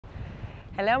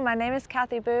Hello, my name is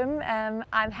Katharina Böhm.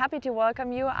 I'm happy to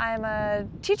welcome you. I'm a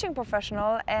teaching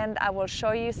professional and I will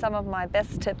show you some of my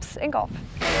best tips in golf.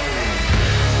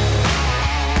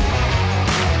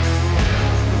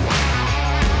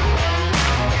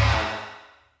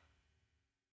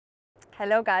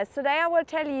 Hello guys, today I will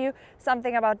tell you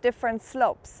something about different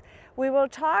slopes. We will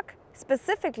talk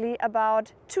specifically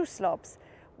about two slopes.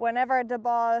 Whenever the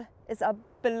ball is up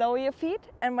below your feet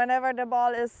and whenever the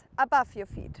ball is above your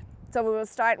feet. So we will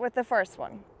start with the first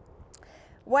one.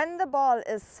 When the ball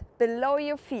is below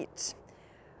your feet,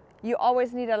 you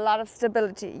always need a lot of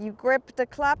stability. You grip the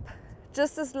club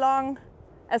just as long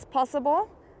as possible,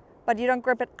 but you don't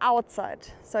grip it outside.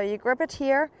 So you grip it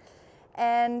here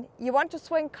and you want to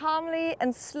swing calmly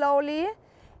and slowly.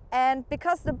 And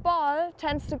because the ball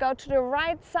tends to go to the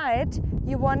right side,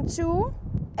 you want to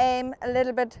aim a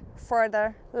little bit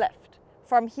further left.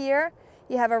 From here,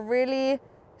 you have a really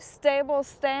stable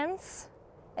stance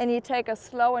and you take a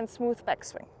slow and smooth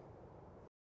backswing.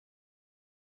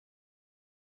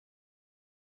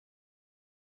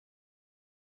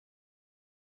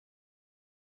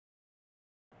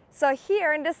 So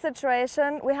here in this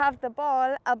situation, we have the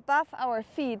ball above our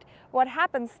feet. What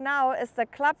happens now is the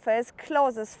club face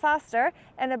closes faster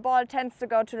and the ball tends to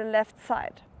go to the left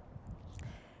side.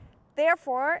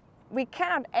 Therefore, we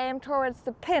cannot aim towards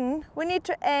the pin. We need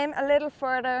to aim a little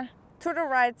further to the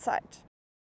right side.